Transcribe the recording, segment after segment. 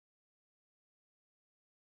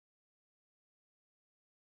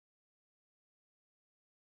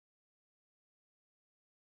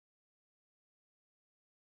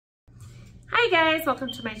Hi guys, welcome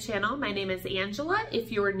to my channel. My name is Angela.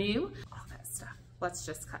 If you're new, all that stuff, let's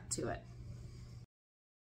just cut to it.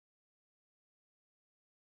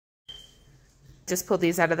 Just pulled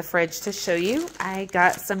these out of the fridge to show you. I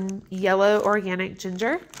got some yellow organic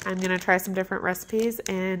ginger. I'm gonna try some different recipes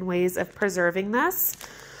and ways of preserving this.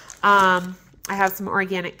 I have some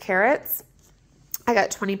organic carrots. I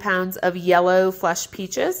got 20 pounds of yellow flesh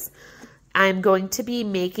peaches. I'm going to be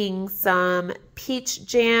making some peach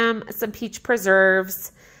jam, some peach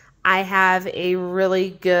preserves. I have a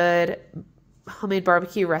really good homemade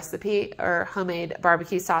barbecue recipe or homemade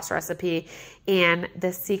barbecue sauce recipe, and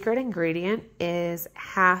the secret ingredient is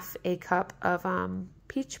half a cup of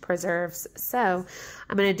peach preserves. So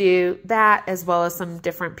I'm going to do that as well as some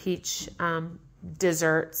different peach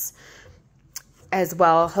desserts as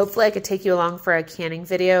well. Hopefully I could take you along for a canning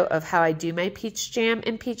video of how I do my peach jam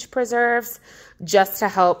and peach preserves, just to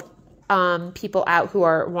help people out who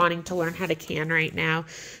are wanting to learn how to can right now.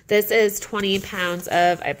 This is 20 pounds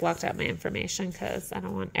of, I blocked out my information because I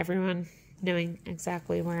don't want everyone knowing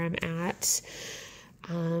exactly where I'm at.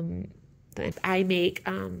 I make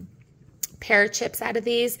pear chips out of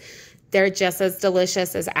these. They're just as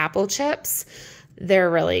delicious as apple chips.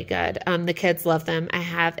 They're really good. The kids love them. I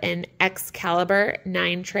have an Excalibur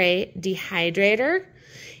 9-tray dehydrator,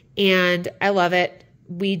 and I love it.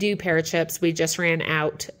 We do pear chips. We just ran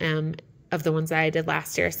out of the ones that I did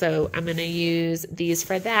last year, so I'm going to use these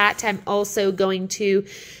for that. I'm also going to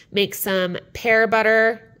make some pear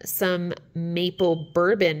butter, some maple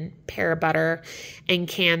bourbon pear butter, and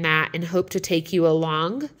can that and hope to take you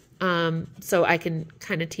along. So I can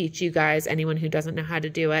kind of teach you guys, anyone who doesn't know how to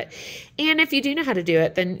do it. And if you do know how to do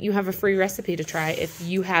it, then you have a free recipe to try if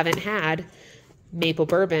you haven't had maple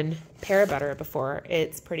bourbon pear butter before.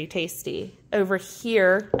 It's pretty tasty. Over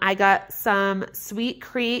here, I got some Sweet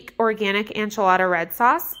Creek organic enchilada red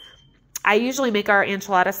sauce. I usually make our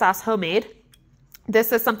enchilada sauce homemade.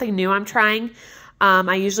 This is something new I'm trying.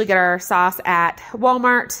 I usually get our sauce at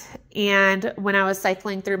Walmart, and when I was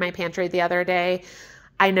cycling through my pantry the other day,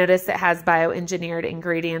 I noticed it has bioengineered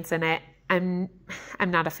ingredients in it. I'm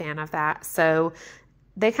not a fan of that. So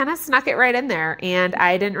they kind of snuck it right in there, and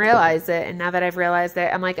I didn't realize it. And now that I've realized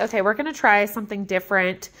it, I'm like, okay, we're going to try something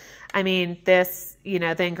different. I mean, this, you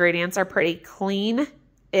know, the ingredients are pretty clean.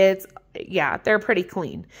 Yeah, they're pretty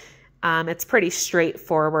clean. It's pretty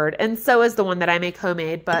straightforward. And so is the one that I make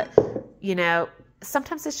homemade. But, you know,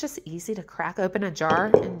 sometimes it's just easy to crack open a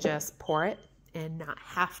jar and just pour it and not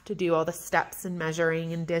have to do all the steps and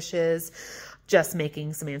measuring and dishes, just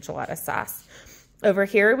making some enchilada sauce. Over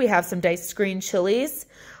here, we have some diced green chilies.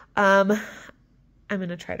 I'm going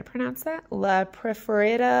to try to pronounce that. La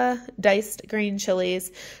Preferida diced green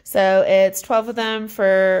chilies. So it's 12 of them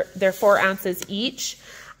they're 4 ounces each.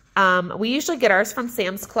 We usually get ours from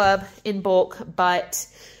Sam's Club in bulk, but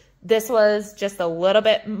this was just a little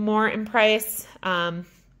bit more in price. I'll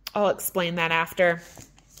explain that after,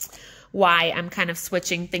 why I'm kind of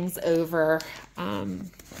switching things over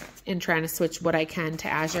and trying to switch what I can to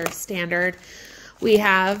Azure Standard. We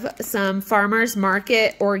have some Farmer's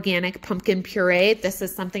Market organic pumpkin puree. This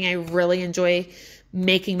is something I really enjoy,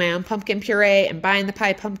 making my own pumpkin puree and buying the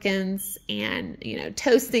pie pumpkins and, you know,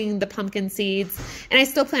 toasting the pumpkin seeds. And I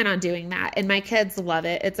still plan on doing that. And my kids love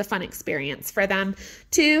it. It's a fun experience for them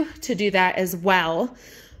to do that as well.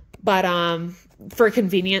 But for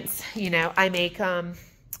convenience, you know, I make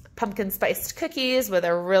pumpkin spiced cookies with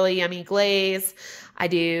a really yummy glaze. I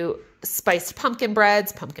do spiced pumpkin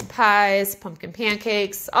breads, pumpkin pies, pumpkin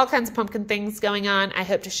pancakes, all kinds of pumpkin things going on. I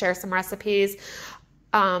hope to share some recipes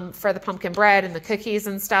for the pumpkin bread and the cookies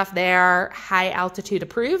and stuff. They are high altitude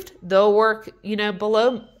approved. They'll work, you know,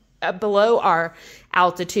 below our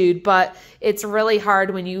altitude, but it's really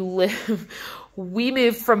hard when you live. We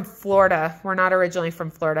moved from Florida. We're not originally from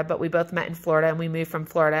Florida, but we both met in Florida, and we moved from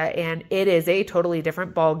Florida, and it is a totally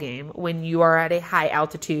different ball game when you are at a high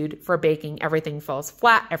altitude for baking. Everything falls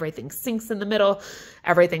flat, everything sinks in the middle,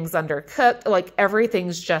 everything's undercooked, like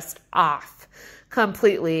everything's just off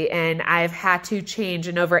completely. And I've had to change.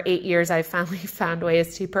 In over 8 years, I've finally found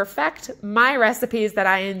ways to perfect my recipes that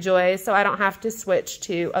I enjoy, so I don't have to switch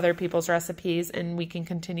to other people's recipes, and we can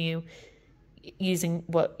continue using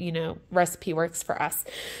what, you know, recipe works for us.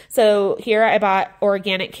 So here I bought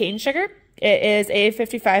organic cane sugar. It is a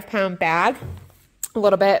 55-pound bag. A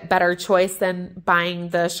little bit better choice than buying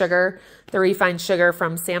the sugar, the refined sugar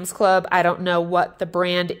from Sam's Club. I don't know what the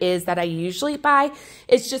brand is that I usually buy.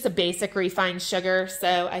 It's just a basic refined sugar.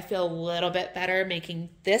 So I feel a little bit better making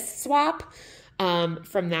this swap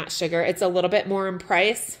from that sugar. It's a little bit more in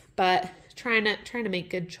price, but trying to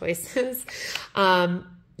make good choices.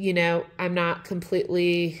 You know, I'm not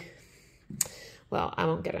completely well, I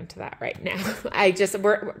won't get into that right now.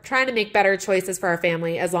 We're trying to make better choices for our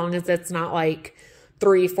family, as long as it's not like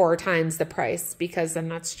 3-4 times the price, because then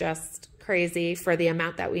that's just crazy for the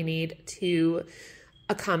amount that we need to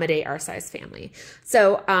accommodate our size family.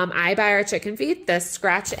 So I buy our chicken feed, the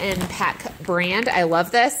Scratch and Peck brand. I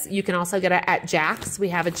love this. You can also get it at Jack's. We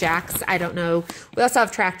have a Jack's. I don't know. We also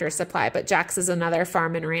have Tractor Supply, but Jack's is another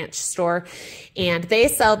farm and ranch store, and they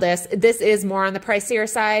sell this. This is more on the pricier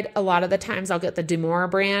side. A lot of the times I'll get the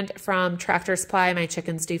Demora brand from Tractor Supply. My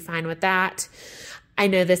chickens do fine with that. I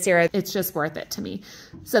know this year it's just worth it to me.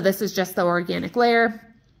 So this is just the organic layer.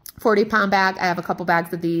 40-pound bag. I have a couple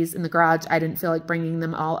bags of these in the garage. I didn't feel like bringing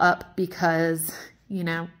them all up because, you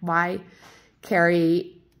know, why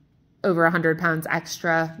carry over 100 pounds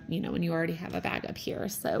extra, you know, when you already have a bag up here.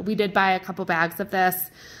 So we did buy a couple bags of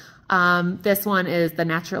this. This one is the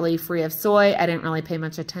naturally free of soy. I didn't really pay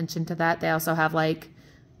much attention to that. They also have like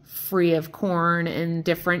free of corn and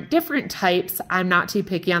different types. I'm not too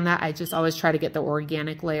picky on that. I just always try to get the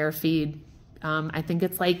organic layer feed. I think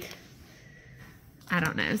it's like, I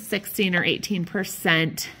don't know, 16 or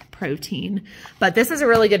 18% protein. But this is a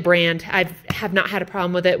really good brand. I have not had a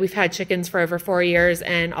problem with it. We've had chickens for over 4 years,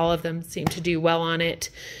 and all of them seem to do well on it.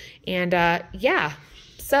 And yeah,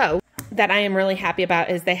 so that I am really happy about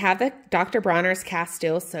is they have the Dr. Bronner's cast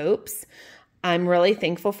steel soaps. I'm really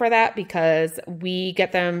thankful for that because we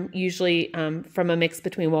get them usually from a mix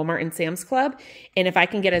between Walmart and Sam's Club. And if I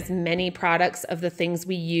can get as many products of the things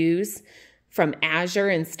we use from Azure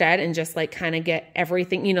instead, and just like kind of get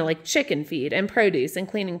everything, you know, like chicken feed and produce and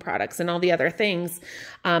cleaning products and all the other things,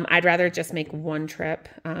 I'd rather just make one trip.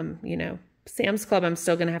 You know, Sam's Club, I'm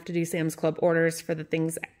still going to have to do Sam's Club orders for the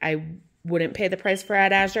things I wouldn't pay the price for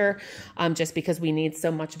at Azure, just because we need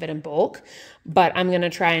so much of it in bulk. But I'm going to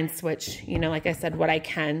try and switch, you know, like I said, what I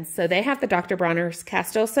can. So they have the Dr. Bronner's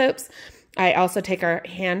Castile soaps. I also take our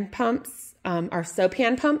hand pumps, our soap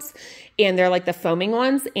hand pumps, and they're like the foaming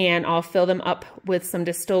ones, and I'll fill them up with some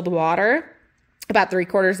distilled water about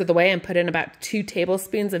 3/4 of the way and put in about 2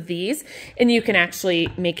 tablespoons of these, and you can actually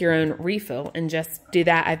make your own refill and just do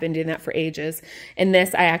that. I've been doing that for ages. And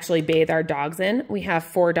this I actually bathe our dogs in. We have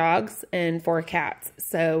 4 dogs and 4 cats,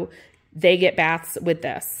 so they get baths with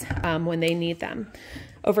this when they need them.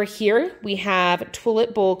 Over here we have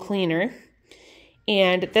toilet bowl cleaner.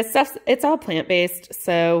 And this stuff, it's all plant-based,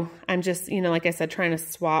 so I'm just, you know, like I said, trying to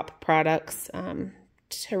swap products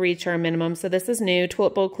to reach our minimum. So this is new,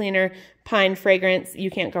 toilet bowl cleaner, pine fragrance.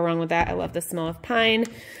 You can't go wrong with that. I love the smell of pine,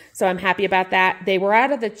 so I'm happy about that. They were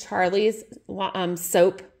out of the Charlie's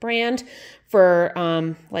soap brand for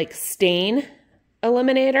like stain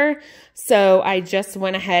eliminator, so I just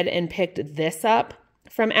went ahead and picked this up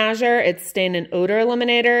from Azure. It's stain and odor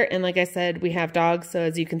eliminator, and like I said, we have dogs, so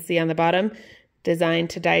as you can see on the bottom, designed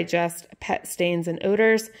to digest pet stains and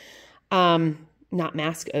odors, not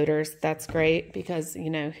mask odors. That's great because, you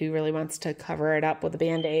know, who really wants to cover it up with a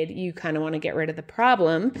Band-Aid? You kind of want to get rid of the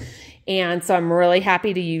problem. And so I'm really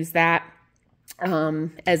happy to use that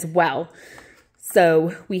as well.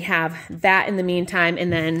 So we have that in the meantime.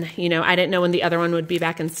 And then, you know, I didn't know when the other one would be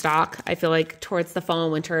back in stock. I feel like towards the fall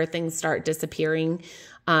and winter, things start disappearing.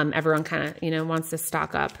 Everyone kind of, you know, wants to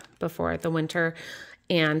stock up before the winter.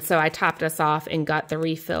 And so I topped us off and got the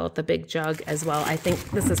refill, the big jug as well. I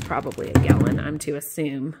think this is probably a gallon, I'm to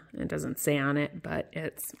assume. It doesn't say on it, but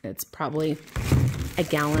it's probably a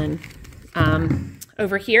gallon.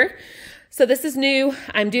 Over here, so this is new.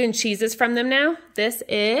 I'm doing cheeses from them now. This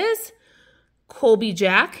is Colby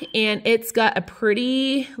Jack, and it's got a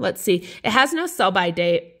pretty, let's see, it has no sell-by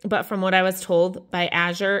date, but from what I was told by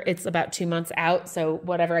Azure, it's about 2 months out. So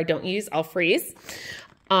whatever I don't use, I'll freeze.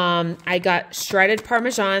 I got shredded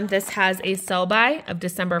Parmesan. This has a sell-by of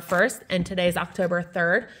December 1st, and today's October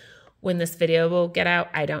 3rd. When this video will get out,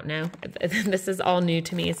 I don't know. This is all new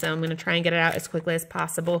to me, so I'm going to try and get it out as quickly as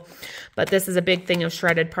possible. But this is a big thing of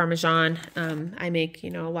shredded Parmesan. I make, you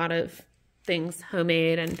know, a lot of things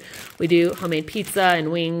homemade, and we do homemade pizza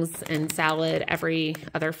and wings and salad every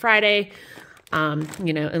other Friday,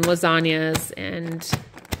 you know, and lasagnas and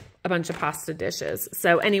a bunch of pasta dishes.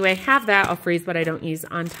 So anyway, have that. I'll freeze what I don't use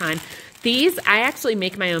on time. These, I actually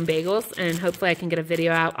make my own bagels, and hopefully I can get a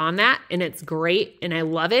video out on that, and it's great, and I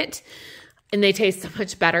love it, and they taste so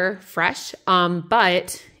much better fresh.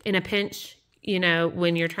 But in a pinch, you know,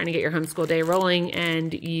 when you're trying to get your homeschool day rolling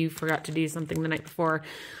and you forgot to do something the night before,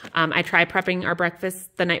 I try prepping our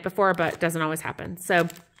breakfast the night before, but it doesn't always happen. So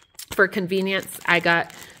for convenience, I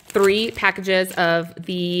got 3 packages of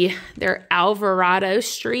their Alvarado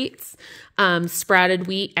Streets sprouted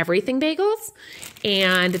wheat everything bagels,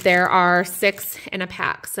 and there are 6 in a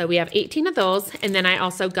pack. So we have 18 of those, and then I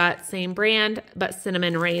also got same brand but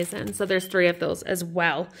cinnamon raisin. So there's 3 of those as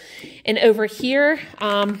well. And over here,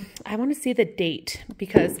 I want to see the date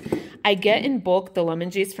because I get in bulk the lemon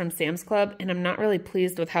juice from Sam's Club, and I'm not really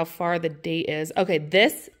pleased with how far the date is. Okay,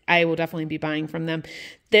 this I will definitely be buying from them.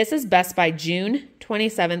 This is Best by June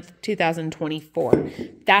 27th, 2024.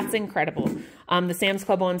 That's incredible. The Sam's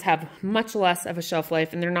Club ones have much less of a shelf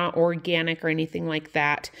life, and they're not organic or anything like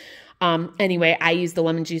that. Anyway, I use the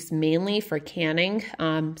lemon juice mainly for canning,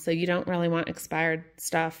 so you don't really want expired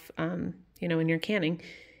stuff, you know, when you're canning.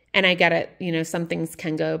 And I get it, you know, some things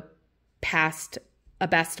can go past a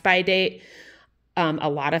Best By date. A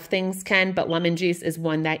lot of things can, but lemon juice is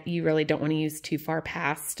one that you really don't want to use too far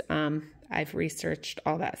past. I've researched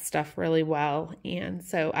all that stuff really well, and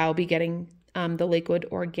so I'll be getting the liquid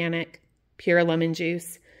organic pure lemon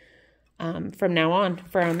juice from now on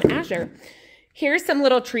from Azure. Here's some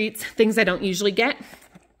little treats, things I don't usually get.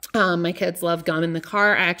 My kids love gum in the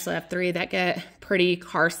car. I actually have 3 that get pretty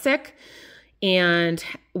car sick, and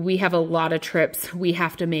we have a lot of trips we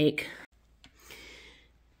have to make.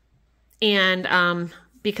 And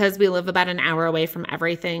because we live about an hour away from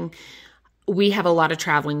everything, we have a lot of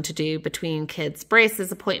traveling to do between kids'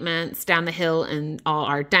 braces appointments down the hill, and all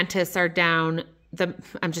our dentists are down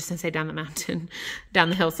I'm just going to say down the mountain. Down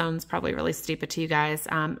the hill sounds probably really stupid to you guys.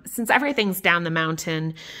 Since everything's down the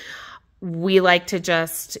mountain, we like to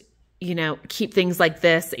just, you know, keep things like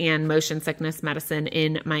this and motion sickness medicine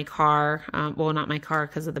in my car. Well, not my car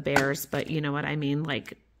because of the bears, but you know what I mean?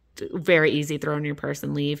 Like, very easy, throw in your purse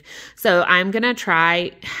and leave. So I'm going to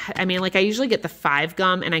try, I mean, like I usually get the 5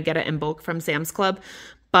 gum and I get it in bulk from Sam's Club,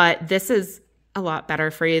 but this is a lot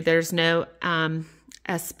better for you. There's no,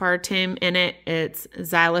 aspartame in it. It's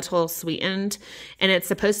xylitol sweetened, and it's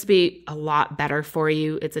supposed to be a lot better for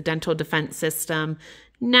you. It's a dental defense system,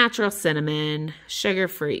 natural cinnamon,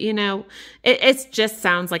 sugar-free. You know, it just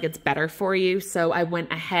sounds like it's better for you. So I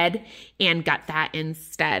went ahead and got that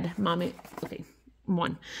instead. Mommy, okay,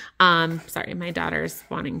 1. Sorry, my daughter's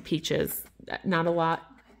wanting peaches. Not a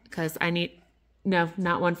lot because I need, no,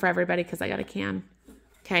 not 1 for everybody because I got a can.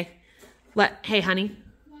 Okay. Hey, honey.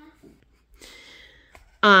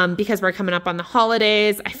 Because we're coming up on the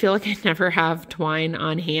holidays, I feel like I never have twine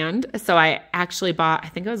on hand. So I actually bought, I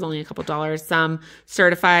think it was only a couple dollars, some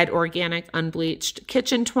certified organic unbleached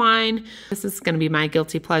kitchen twine. This is going to be my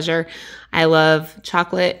guilty pleasure. I love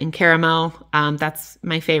chocolate and caramel. That's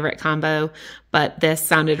my favorite combo, but this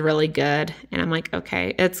sounded really good. And I'm like,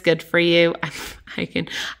 okay, it's good for you.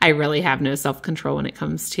 I really have no self-control when it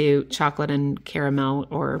comes to chocolate and caramel,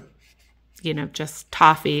 or, you know, just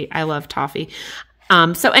toffee. I love toffee.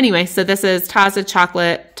 So anyway, so this is Taza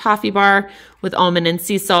chocolate toffee bar with almond and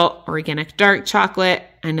sea salt, organic dark chocolate.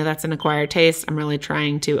 I know that's an acquired taste. I'm really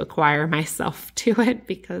trying to acquire myself to it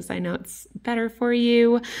because I know it's better for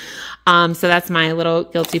you. So that's my little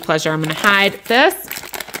guilty pleasure. I'm going to hide this.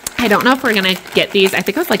 I don't know if we're going to get these. I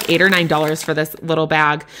think it was like $8 or $9 for this little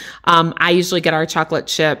bag. I usually get our chocolate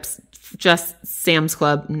chips, just Sam's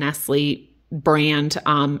Club, Nestle brand.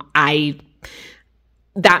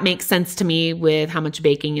 That makes sense to me with how much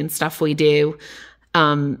baking and stuff we do.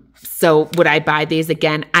 So would I buy these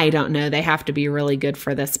again? I don't know. They have to be really good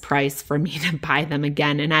for this price for me to buy them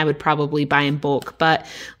again. And I would probably buy in bulk. But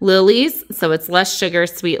Lily's, so it's less sugar,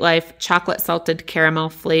 Sweet Life, chocolate salted caramel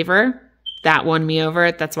flavor. That won me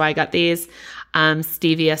over. That's why I got these.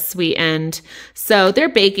 Stevia sweetened. So they're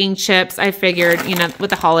baking chips. I figured, you know, with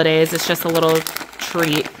the holidays, it's just a little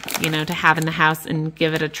treat, you know, to have in the house and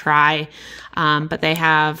give it a try. But they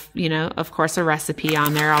have, you know, of course, a recipe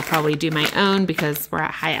on there. I'll probably do my own because we're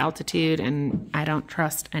at high altitude and I don't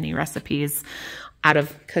trust any recipes out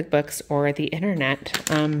of cookbooks or the internet,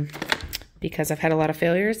 because I've had a lot of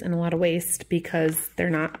failures and a lot of waste because they're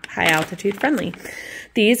not high altitude friendly.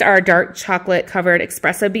 These are dark chocolate covered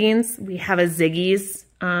espresso beans. We have a Ziggy's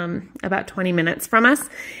about 20 minutes from us,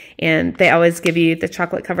 and they always give you the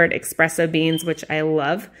chocolate covered espresso beans, which I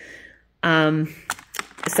love.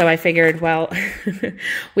 So I figured, well,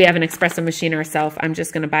 we have an espresso machine ourselves. I'm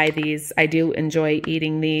just going to buy these. I do enjoy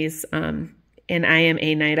eating these, and I am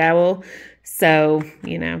a night owl. So,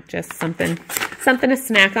 you know, just something to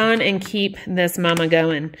snack on and keep this mama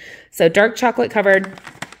going. So dark chocolate covered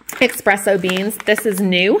espresso beans. This is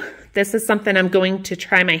new. This is something I'm going to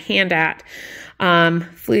try my hand at.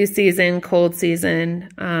 Flu season, cold season.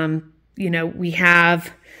 You know, we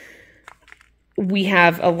have we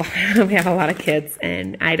have a lot of kids,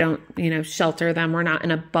 and I don't, shelter them. We're not in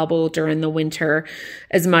a bubble during the winter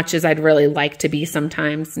as much as I'd really like to be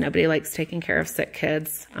sometimes. Nobody likes taking care of sick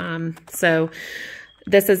kids. So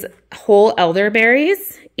this is whole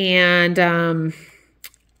elderberries, and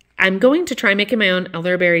I'm going to try making my own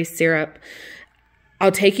elderberry syrup.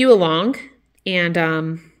 I'll take you along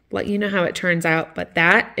and let you know how it turns out, but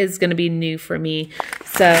that is going to be new for me.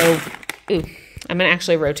 So, I'm going to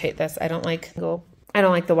actually rotate this. I don't like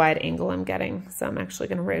the wide angle I'm getting, so I'm actually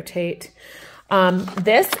going to rotate.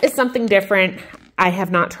 This is something different I have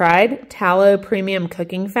not tried. Tallow premium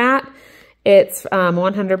cooking fat. It's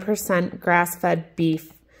 100% grass-fed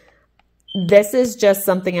beef. This is just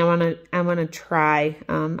something I want to try.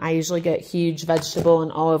 I usually get huge vegetable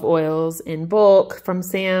and olive oils in bulk from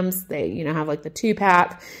Sam's. They, have like the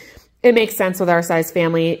 2-pack. It makes sense with our size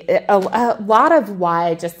family. A lot of why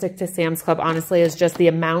I just stick to Sam's Club, honestly, is just the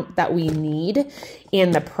amount that we need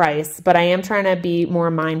and the price. But I am trying to be more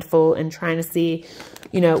mindful and trying to see,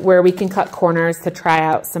 where we can cut corners to try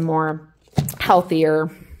out some more healthier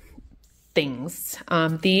things.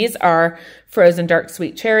 These are frozen dark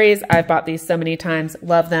sweet cherries. I've bought these so many times.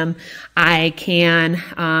 Love them. I can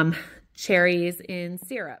cherries in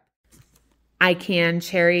syrup. I can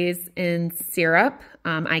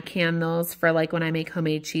those for like when I make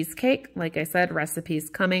homemade cheesecake. Like I said, recipes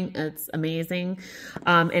coming. It's amazing.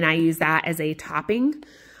 And I use that as a topping.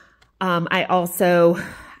 I also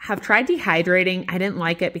have tried dehydrating. I didn't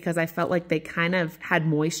like it because I felt like they kind of had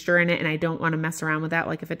moisture in it, and I don't want to mess around with that.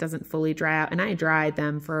 Like if it doesn't fully dry out, and I dried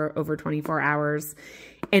them for over 24 hours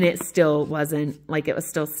and it still wasn't, like it was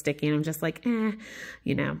still sticky, and I'm just like, I'm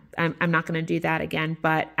not going to do that again.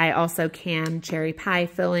 But I also can cherry pie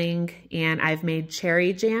filling, and I've made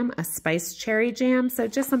cherry jam, a spiced cherry jam. So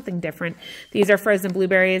just something different. These are frozen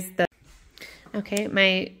blueberries. Okay,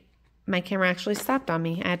 my camera actually stopped on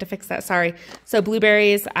me. I had to fix that. Sorry. So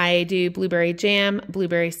blueberries, I do blueberry jam,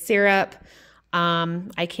 blueberry syrup.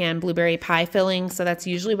 I can blueberry pie filling. So that's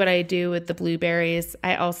usually what I do with the blueberries.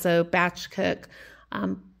 I also batch cook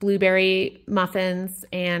blueberry muffins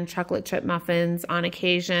and chocolate chip muffins on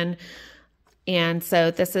occasion. And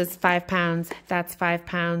so this is 5 pounds. That's 5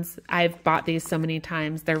 pounds. I've bought these so many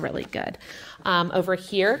times. They're really good. Over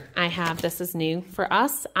here, I have, this is new for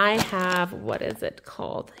us. I have, what is it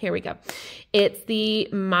called? Here we go. It's the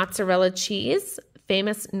mozzarella cheese,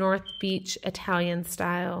 famous North Beach Italian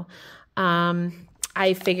style.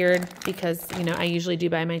 I figured because, I usually do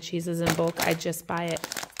buy my cheeses in bulk. I just buy it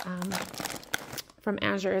from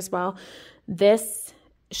Azure as well. This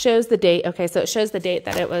shows the date. Okay, so it shows the date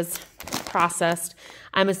that it was processed.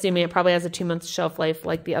 I'm assuming it probably has a 2-month shelf life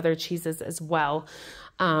like the other cheeses as well.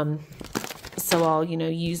 So I'll,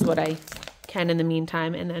 use what I can in the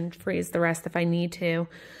meantime and then freeze the rest if I need to.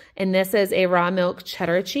 And this is a raw milk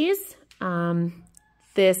cheddar cheese.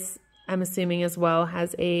 This, I'm assuming as well,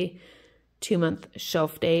 has a 2-month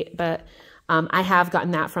shelf date, but I have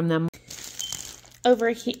gotten that from them.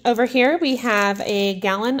 Over here, we have a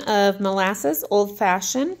gallon of molasses,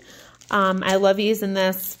 old-fashioned. I love using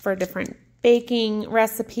this for different baking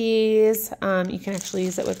recipes. You can actually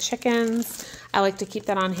use it with chickens. I like to keep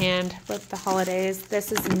that on hand with the holidays.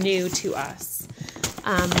 This is new to us.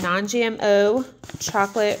 Non-GMO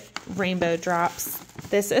chocolate rainbow drops.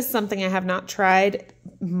 This is something I have not tried,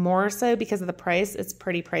 more so because of the price. It's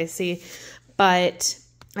pretty pricey, but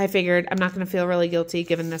I figured I'm not going to feel really guilty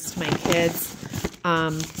giving this to my kids.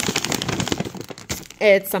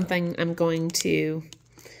 It's something I'm going to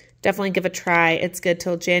definitely give a try. It's good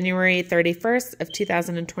till January 31st of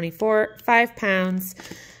 2024, 5 pounds.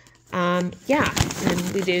 Yeah,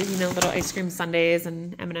 and we do, little ice cream sundaes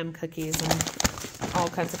and M&M cookies and all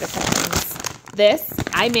kinds of good things. This,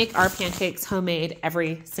 I make our pancakes homemade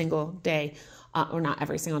every single day. Or not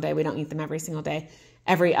every single day. We don't eat them every single day.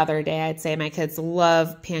 Every other day, I'd say. My kids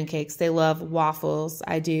love pancakes. They love waffles.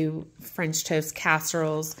 I do French toast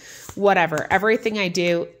casseroles, whatever. Everything I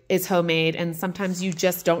do is homemade, and sometimes you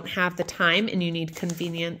just don't have the time and you need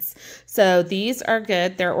convenience. So these are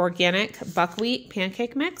good. They're organic buckwheat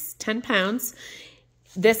pancake mix, 10 pounds.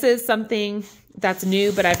 This is something that's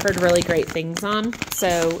new, but I've heard really great things on,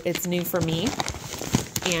 so it's new for me.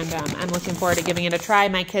 And I'm looking forward to giving it a try.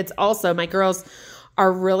 My kids also, my girls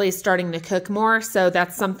are really starting to cook more, so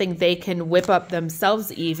that's something they can whip up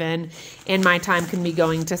themselves even, and my time can be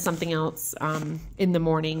going to something else in the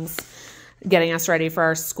mornings, getting us ready for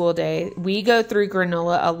our school day. We go through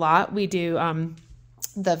granola a lot. We do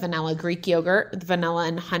the vanilla Greek yogurt, the vanilla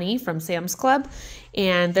and honey from Sam's Club,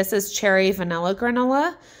 and this is cherry vanilla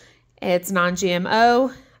granola. It's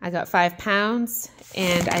non-GMO. I got 5 pounds,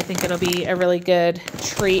 and I think it'll be a really good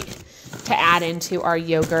treat to to add into our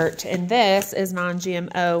yogurt. And this is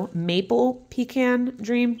non-GMO maple pecan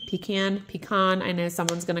dream. Pecan. I know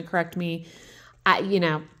someone's going to correct me. You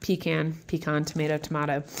know, pecan,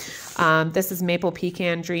 tomato. This is maple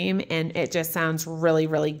pecan dream, and it just sounds really,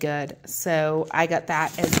 really good. So I got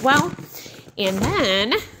that as well. And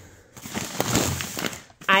then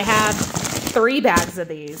I have 3 bags of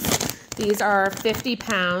these. These are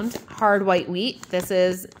 50-pound hard white wheat. This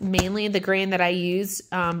is mainly the grain that I use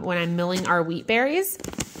when I'm milling our wheat berries.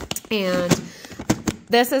 And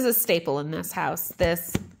this is a staple in this house.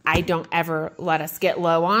 This I don't ever let us get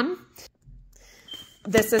low on.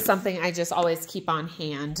 This is something I just always keep on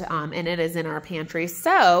hand, and it is in our pantry.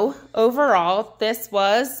 So overall, this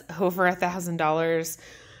was over $1,000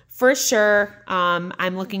 for sure.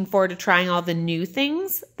 I'm looking forward to trying all the new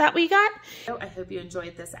things that we got. I hope you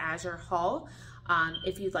enjoyed this Azure haul.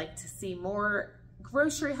 If you'd like to see more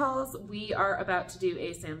grocery hauls, we are about to do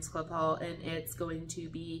a Sam's Club haul, and it's going to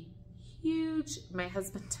be huge. My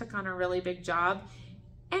husband took on a really big job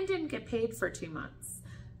and didn't get paid for 2 months.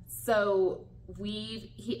 So we've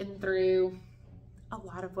eaten through a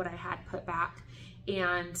lot of what I had put back,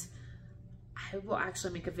 and I will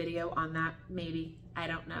actually make a video on that, maybe. I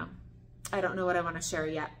don't know. I don't know what I want to share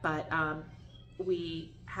yet, but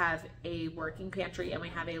we have a working pantry and we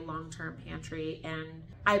have a long-term pantry, and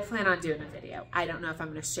I plan on doing a video. I don't know if I'm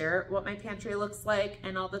going to share what my pantry looks like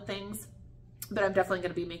and all the things, but I'm definitely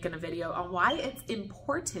going to be making a video on why it's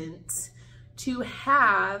important to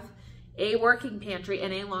have a working pantry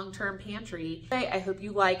and a long-term pantry. I hope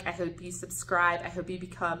you like, I hope you subscribe, I hope you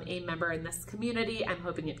become a member in this community. I'm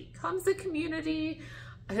hoping it becomes a community.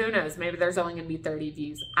 Who knows, maybe there's only gonna be 30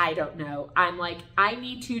 views. I don't know. I'm like, I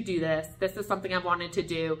need to do this. This is something I've wanted to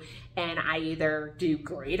do, and I either do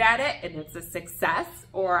great at it and it's a success,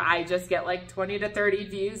 or I just get like 20 to 30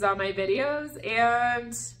 views on my videos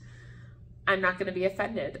and I'm not gonna be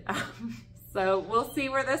offended. So we'll see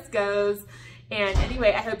where this goes. And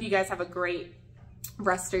anyway, I hope you guys have a great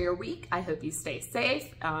rest of your week. I hope you stay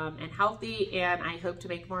safe and healthy, and I hope to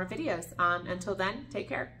make more videos. Until then, take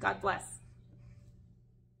care. God bless.